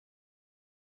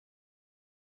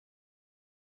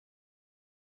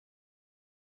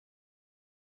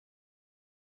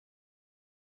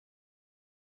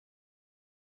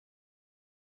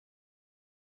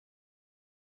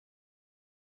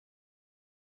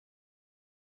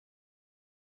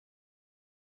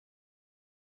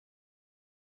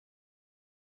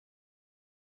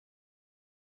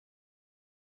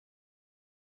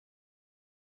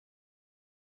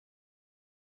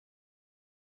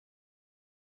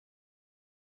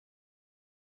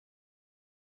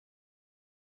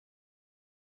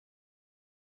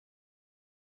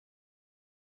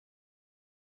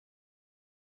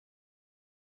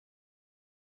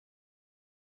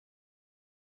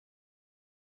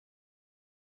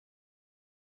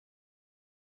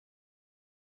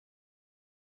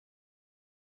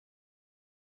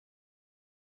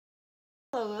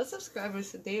Hello, subscribers.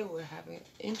 Today we're having an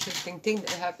interesting thing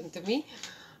that happened to me.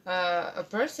 A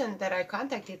person that I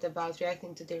contacted about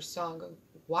reacting to their song a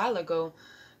while ago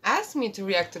asked me to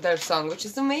react to their song, which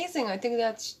is amazing. I think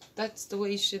that's the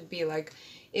way it should be. Like,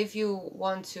 if you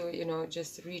want to,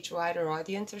 just reach wider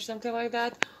audience or something like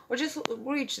that, or just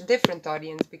reach different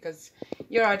audience, because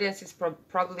your audience is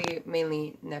probably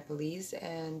mainly Nepalese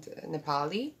and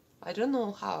Nepali. I don't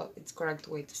know how it's correct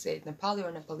way to say it, Nepali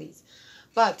or Nepalese,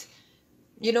 but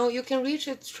you can reach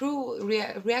it through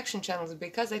reaction channels,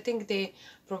 because I think they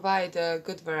provide a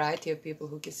good variety of people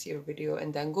who can see your video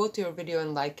and then go to your video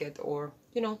and like it, or,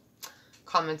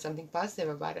 comment something positive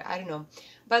about it. I don't know.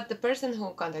 But the person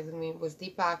who contacted me was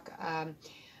Deepak,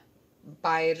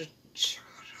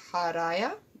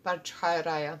 Bajracharya.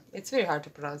 Bajracharya. It's very hard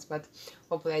to pronounce, but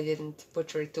hopefully I didn't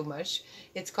butcher it too much.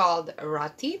 It's called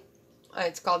Raati.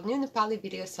 It's called New Nepali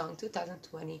Video Song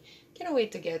 2020. Can't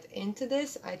wait to get into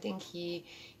this. I think you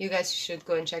guys should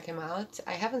go and check him out.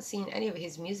 I haven't seen any of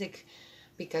his music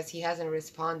because he hasn't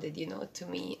responded, to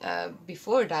me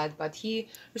before that, but he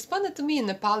responded to me in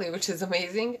Nepali, which is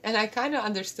amazing, and I kind of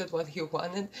understood what he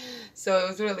wanted, so it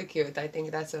was really cute. I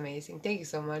think that's amazing. Thank you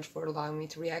so much for allowing me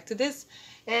to react to this,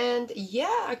 and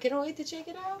yeah, I can't wait to check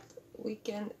it out. We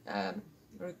can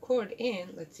record in,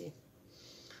 let's see,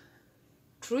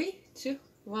 3, 2,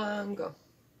 1, go.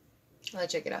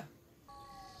 Let's check it out.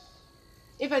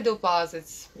 If I do pause,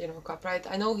 it's, copyright.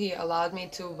 I know he allowed me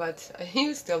to, but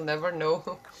you still never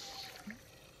know.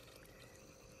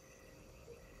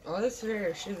 Oh, that's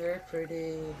her. She's very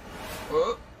pretty.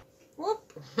 Whoop.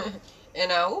 Whoop. And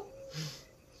now,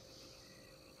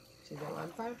 she's a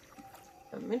vampire.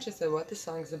 I'm interested in what this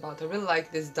song is about. I really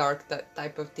like this dark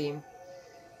type of theme.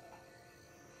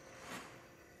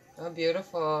 Oh,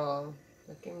 beautiful.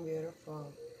 Looking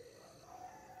beautiful.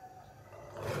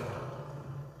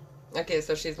 Okay,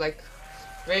 so she's like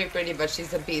very pretty, but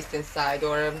she's a beast inside,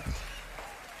 or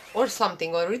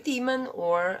something, or a demon,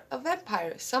 or a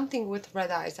vampire, something with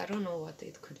red eyes. I don't know what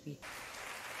it could be.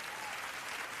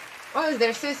 Oh,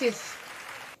 there's sissies.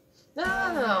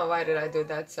 No, why did I do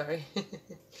that? Sorry.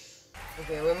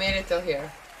 Okay, we made it till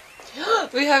here.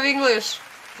 We have English,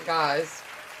 guys.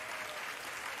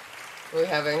 We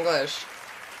have English.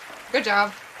 Good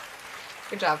job.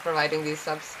 Good job providing these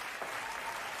subs.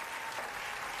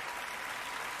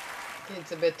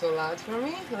 It's a bit too loud for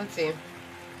me. Let's see.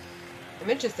 I'm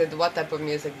interested what type of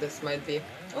music this might be.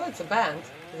 Oh, it's a band.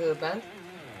 Is it a band?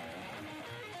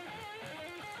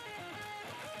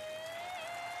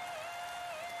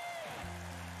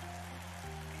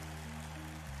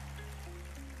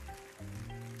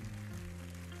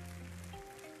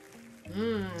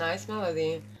 Nice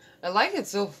melody. I like it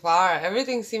so far.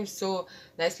 Everything seems so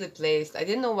nicely placed. I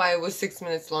didn't know why it was 6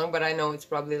 minutes long, but I know it's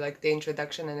probably like the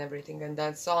introduction and everything, and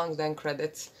then song, then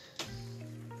credits.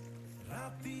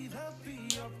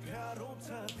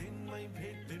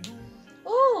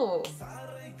 Oh!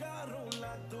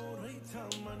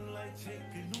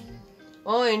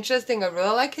 Oh, interesting. I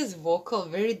really like his vocal.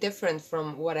 Very different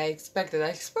from what I expected. I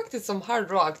expected some hard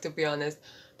rock, to be honest.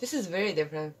 This is very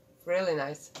different. Really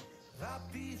nice.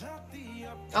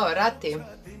 Oh, Raati.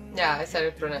 Yeah, I said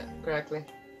it correctly.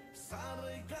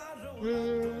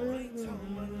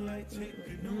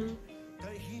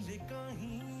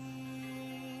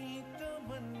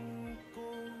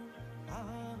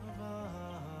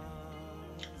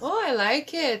 Oh, I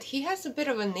like it. He has a bit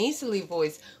of a nasally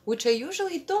voice, which I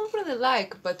usually don't really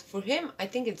like, but for him, I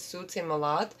think it suits him a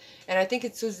lot, and I think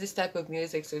it suits this type of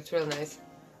music, so it's real nice.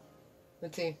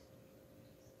 Let's see.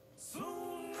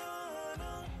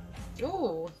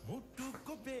 Oh.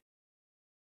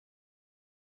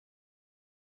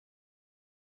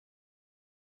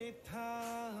 I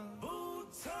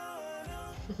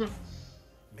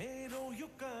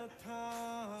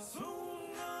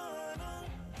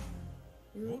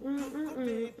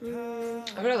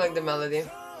really like the melody.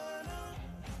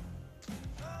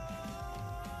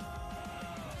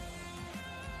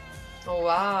 Oh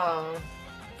wow.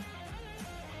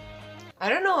 I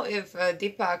don't know if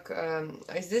Deepak,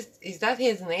 is that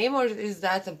his name, or is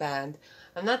that a band?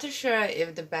 I'm not too sure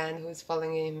if the band who's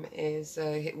following him is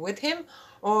with him,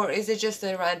 or is it just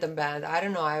a random band? I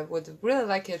don't know. I would really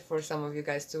like it for some of you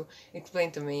guys to explain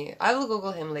to me. I will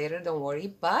Google him later, don't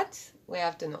worry, but we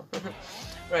have to know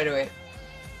right away.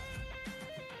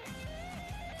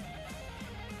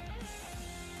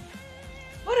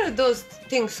 What are those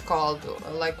things called,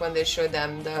 like when they show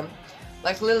them the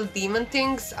like little demon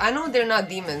things? I know they're not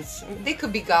demons. They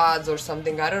could be gods or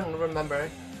something. I don't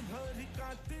remember.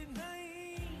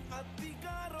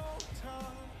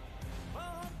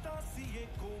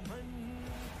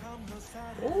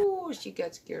 Oh, she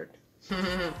gets scared. I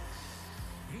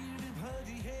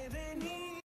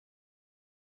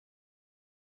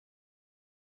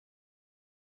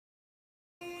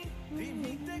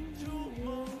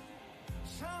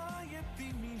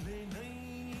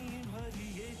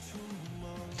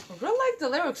really like the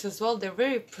lyrics as well. They're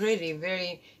very pretty,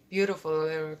 very beautiful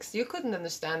lyrics. You couldn't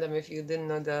understand them if you didn't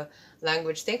know the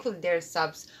language. Thankfully, there's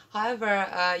subs. However,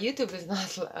 YouTube is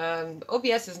not,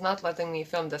 OBS is not letting me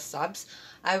film the subs.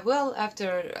 I will,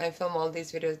 after I film all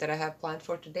these videos that I have planned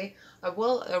for today, I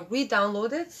will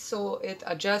re-download it so it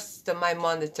adjusts my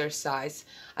monitor size.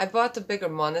 I bought a bigger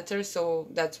monitor, so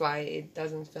that's why it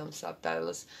doesn't film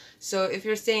subtitles. So if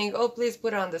you're saying, oh, please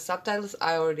put on the subtitles,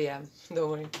 I already am. Don't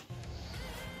worry.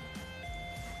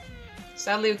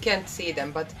 Sadly, you can't see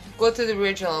them, but go to the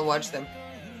original and watch them.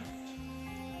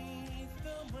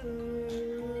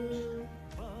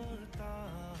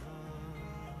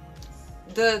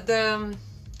 The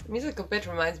music a bit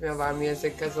reminds me of our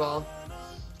music as well.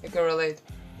 I can relate.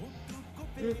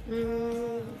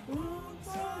 Oh,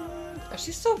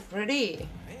 she's so pretty.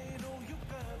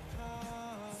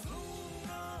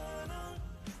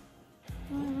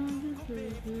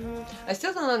 I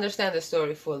still don't understand the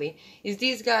story fully. Is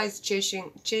these guys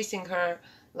chasing her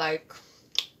like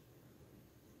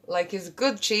is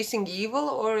good chasing evil,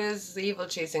 or is evil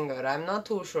chasing good? I'm not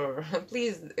too sure.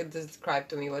 Please describe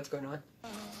to me what's going on.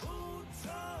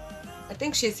 I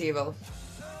think she's evil.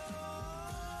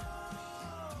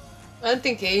 I don't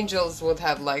think angels would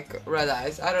have like red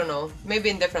eyes. I don't know. Maybe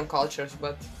in different cultures,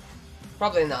 but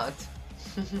probably not.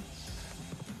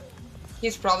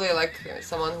 He's probably like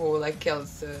someone who like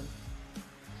kills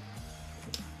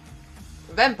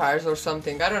vampires or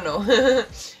something. I don't know.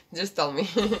 Just tell me.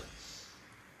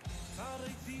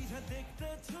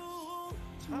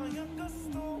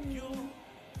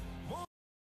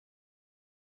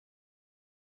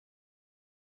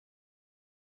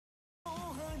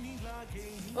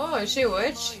 Oh, is she a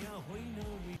witch?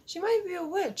 She might be a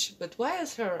witch, but why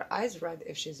is her eyes red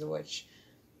if she's a witch?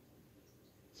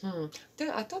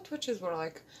 I thought witches were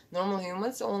like normal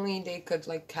humans, only they could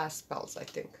like cast spells, I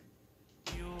think.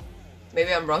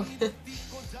 Maybe I'm wrong.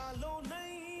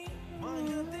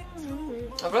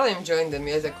 I'm really enjoying the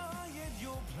music.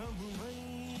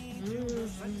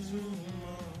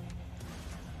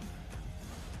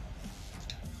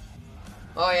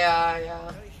 Oh yeah,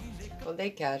 yeah. Will they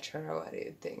catch her? What do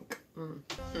you think?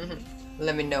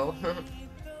 Let me know.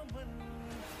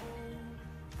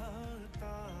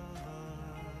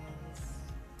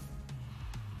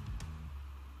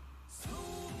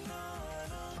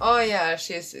 Oh yeah,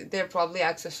 they're probably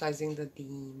exercising the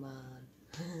demon.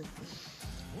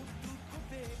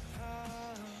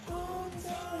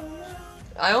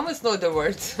 I almost know the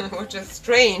words, which is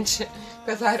strange,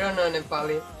 because I don't know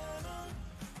Nepali.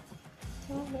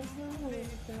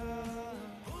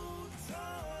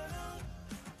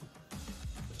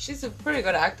 She's a pretty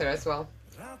good actor as well.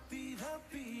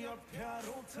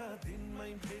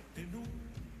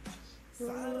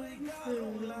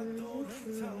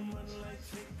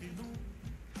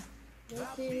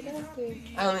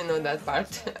 I only know that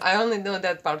part. I only know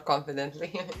that part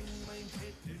confidently.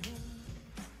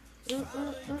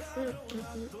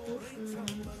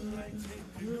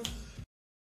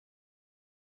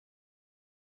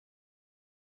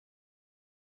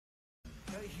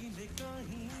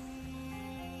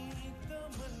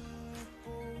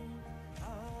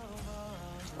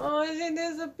 Oh, she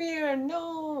disappeared.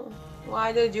 No.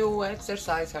 Why did you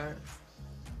exercise her?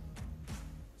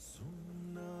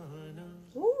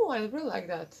 Ooh, I really like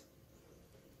that.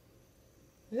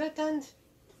 Is that end?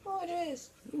 Oh, it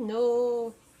is.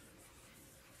 No.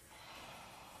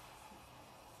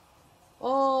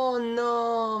 Oh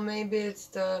no, maybe it's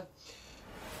the...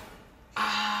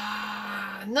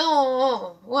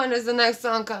 No! When is the next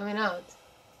song coming out?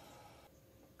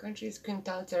 Country's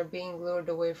quintals are being lured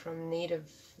away from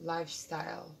native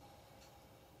lifestyle.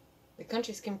 The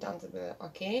country's quintals,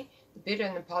 okay. The beauty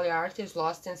of Nepali art is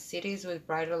lost in cities with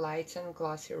brighter lights and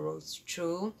glossy roads.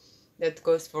 True, that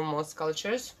goes for most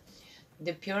cultures.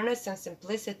 The pureness and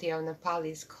simplicity of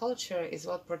Nepali's culture is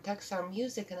what protects our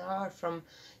music and art from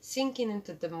sinking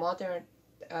into the modern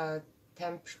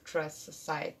tempestuous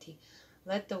society.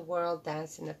 Let the world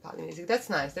dance in Nepali music. That's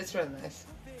nice. That's really nice.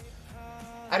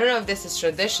 I don't know if this is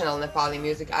traditional Nepali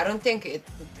music. I don't think it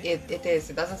is.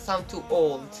 It doesn't sound too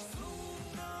old.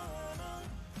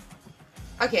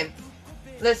 Okay,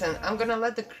 listen, I'm gonna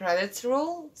let the credits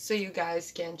roll so you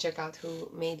guys can check out who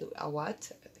made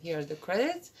what. Here are the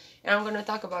credits, and I'm gonna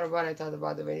talk about what I thought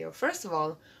about the video. First of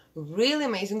all, really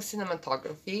amazing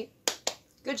cinematography.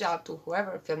 good job to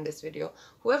whoever filmed this video.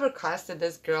 Whoever casted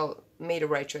this girl made a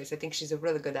right choice. I think she's a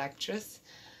really good actress.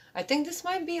 I think this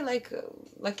might be like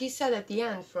he said at the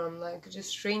end, from like just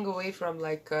straying away from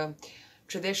like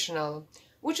traditional,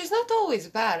 which is not always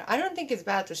bad. I don't think it's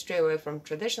bad to stray away from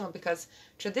traditional, because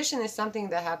tradition is something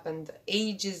that happened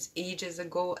ages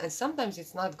ago, and sometimes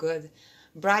it's not good.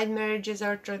 Bride marriages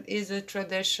is a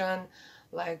tradition,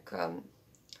 like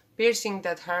piercing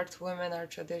that hurt women are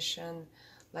tradition,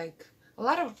 like a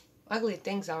lot of ugly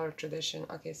things are a tradition.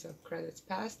 Okay, so credits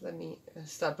passed. Let me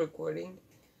stop recording.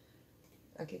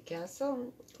 Okay,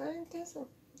 cancel. Cancel.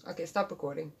 Okay, stop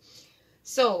recording.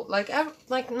 So, like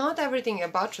not everything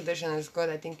about tradition is good.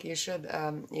 I think you should,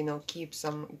 you know, keep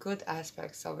some good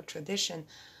aspects of a tradition,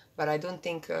 but I don't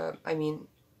think, I mean,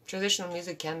 traditional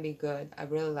music can be good. I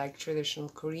really like traditional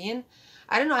Korean.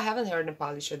 I don't know, I haven't heard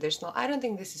Nepali traditional. I don't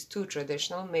think this is too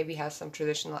traditional. Maybe has some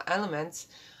traditional elements,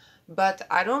 but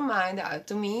I don't mind.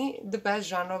 To me, the best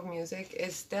genre of music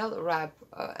is still rap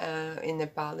in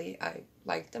Nepali. I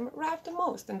like the rap the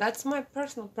most, and that's my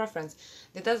personal preference.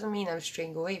 That doesn't mean I'm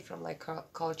straying away from like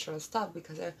cultural stuff,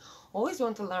 because I always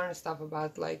want to learn stuff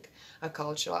about like a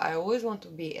culture. I always want to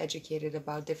be educated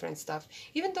about different stuff,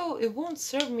 even though it won't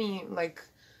serve me like,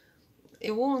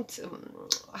 it won't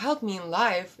help me in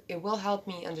life. It will help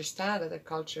me understand other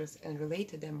cultures and relate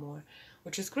to them more,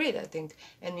 which is great, I think.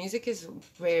 And music is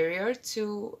barrier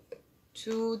to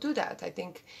do that. I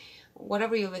think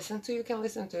whatever you listen to, you can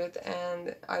listen to it,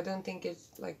 and I don't think it's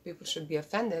like people should be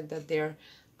offended that their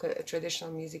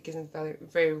traditional music isn't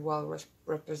very well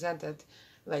represented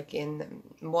like in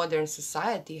modern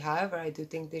society. However, I do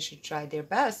think they should try their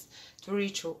best to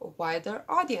reach a wider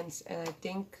audience, and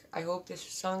I hope this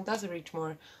song does reach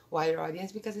more wider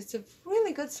audience, because it's a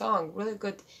really good song, really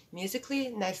good musically,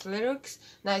 nice lyrics,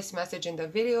 nice message in the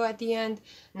video at the end,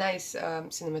 nice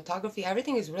cinematography.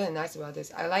 Everything is really nice about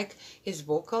this. I like his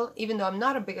vocal, even though I'm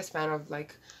not a biggest fan of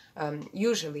like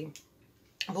usually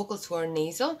vocals who are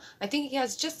nasal. I think he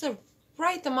has just a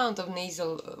right amount of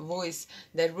nasal voice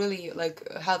that really like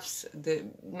helps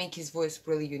make his voice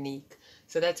really unique.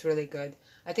 So that's really good.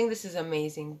 I think this is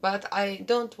amazing, but I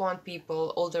don't want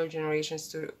people, older generations,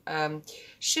 to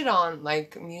shit on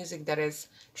like music that is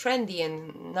trendy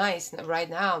and nice right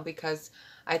now, because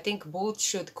I think both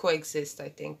should coexist, I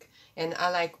think, and I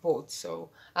like both.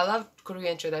 So I love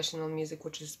Korean traditional music,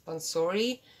 which is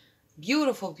pansori.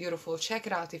 Beautiful, beautiful. Check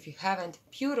it out if you haven't.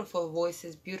 Beautiful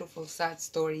voices, beautiful sad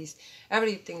stories.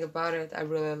 Everything about it I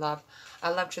really love. I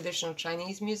love traditional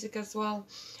Chinese music as well.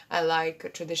 I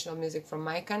like traditional music from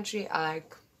my country. I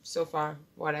like, so far,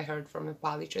 what I heard from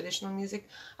Nepali traditional music.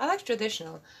 I like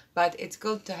traditional, but it's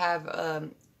good to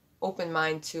have open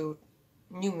mind to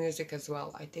new music as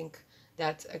well. I think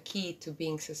that's a key to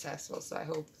being successful. So I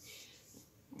hope,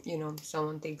 you know,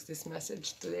 someone takes this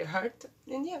message to their heart.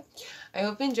 And yeah, I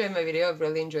hope you enjoyed my video. I've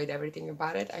really enjoyed everything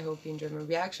about it. I hope you enjoyed my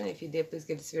reaction. If you did, please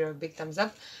give this video a big thumbs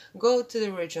up. Go to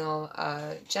the original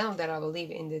channel that I will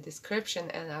leave in the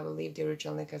description, and I will leave the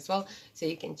original link as well, so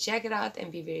you can check it out and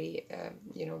be very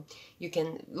you know, you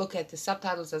can look at the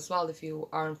subtitles as well if you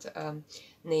aren't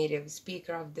native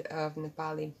speaker of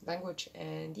Nepali language.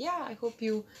 And yeah, I hope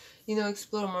you know,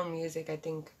 explore more music. I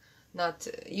think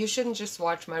you shouldn't just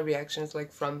watch my reactions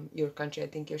like from your country. I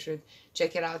think you should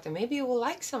check it out, and maybe you will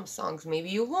like some songs, maybe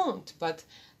you won't, but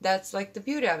that's like the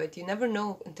beauty of it. You never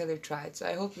know until you try it. So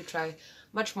I hope you try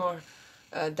much more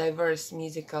diverse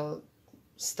musical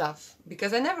stuff,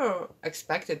 because I never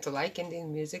expected to like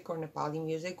Indian music or Nepali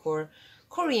music or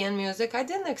Korean music. I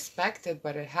didn't expect it,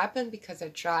 but it happened because I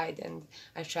tried, and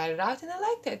I tried it out and I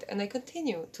liked it, and I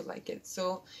continue to like it.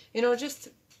 So, you know, just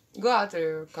go out of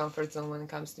your comfort zone when it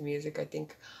comes to music. I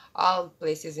think all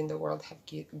places in the world have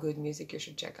good music you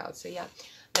should check out. So yeah,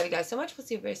 love you guys so much. We'll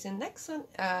see you very soon next one.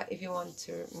 If you want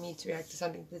me to react to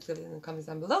something, please leave it in the comments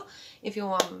down below. If you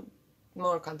want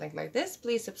more content like this,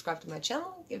 please subscribe to my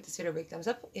channel, give this video a big thumbs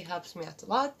up. It helps me out a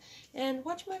lot, and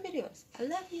watch my videos. I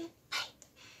love you.